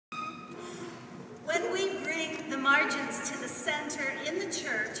the margins to the center in the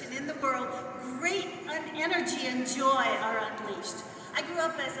church and in the world, great energy and joy are unleashed. I grew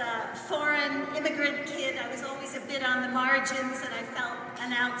up as a foreign immigrant kid. I was always a bit on the margins and I felt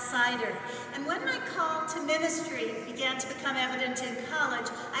an outsider. And when my call to ministry began to become evident in college,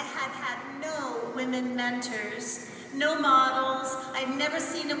 I had no women mentors, no models. I'd never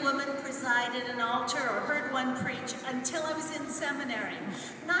seen a woman preside at an altar or heard one preach until I was in seminary.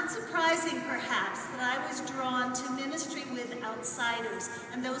 Not surprising, perhaps, that I was drawn to ministry with outsiders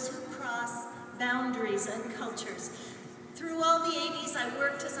and those who cross boundaries and cultures. Through all the 80s, I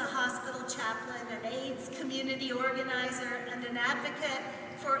worked as a hospital chaplain, an AIDS community organizer, and an advocate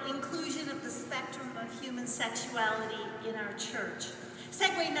for inclusion of the spectrum of human sexuality in our church.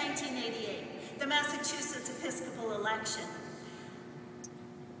 Segue 1988, the Massachusetts Episcopal election.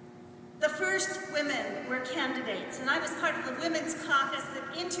 The first women were candidates, and I was part of the women's caucus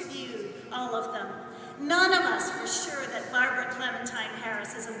that interviewed all of them. None of us were sure that Barbara Clementine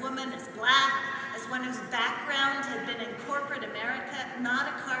Harris, as a woman, as black, as one whose background had been in corporate America, not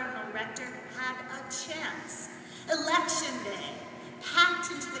a cardinal rector, had a chance. Election day,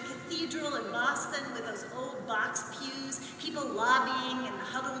 packed into the cathedral in Boston with those old box pews, people lobbying in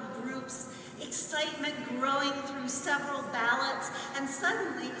huddled groups, excitement growing through several ballots, and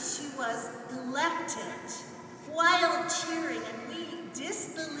suddenly she was elected. Wild cheering, and we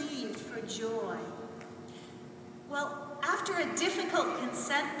disbelieved for joy. Well, after a difficult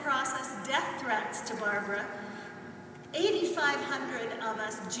consent process, death threats to Barbara, 8,500 of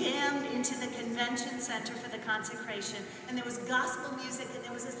us jammed into the convention center for the consecration, and there was gospel music, and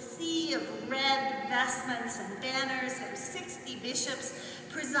there was a sea of red vestments and banners. There were 60 bishops,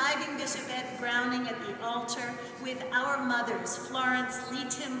 presiding Bishop Ed Browning at the altar, with our mothers, Florence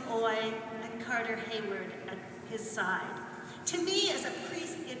Leetim Oy and Carter Hayward at his side. To me, as a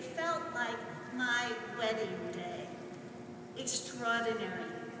priest, it felt like my wedding day. Extraordinary.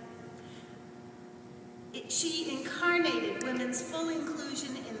 She incarnated women's full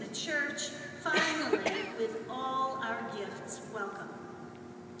inclusion in the church, finally, with all our gifts welcome.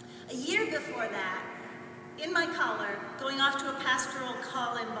 A year before that, in my collar, going off to a pastoral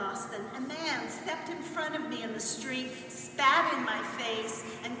call in Boston, a man stepped in front of me in the street, spat in my face,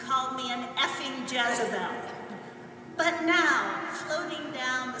 and called me an effing Jezebel. But now, floating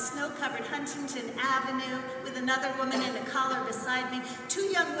down the snow-covered Huntington Avenue with another woman in a collar beside me, two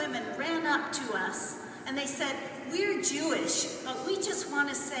young women ran up to us and they said, "We're Jewish, but we just want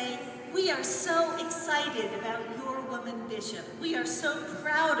to say we are so excited about your woman bishop. We are so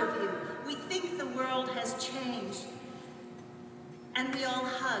proud of you. We think the world has changed." And we all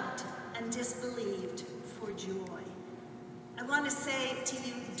hugged and disbelieved for joy. I want to say to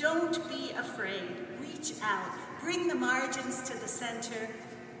you, don't be afraid. Reach out. Bring the margins to the center.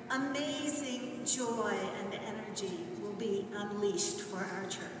 Amazing joy and energy will be unleashed for our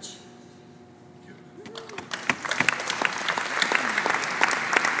church.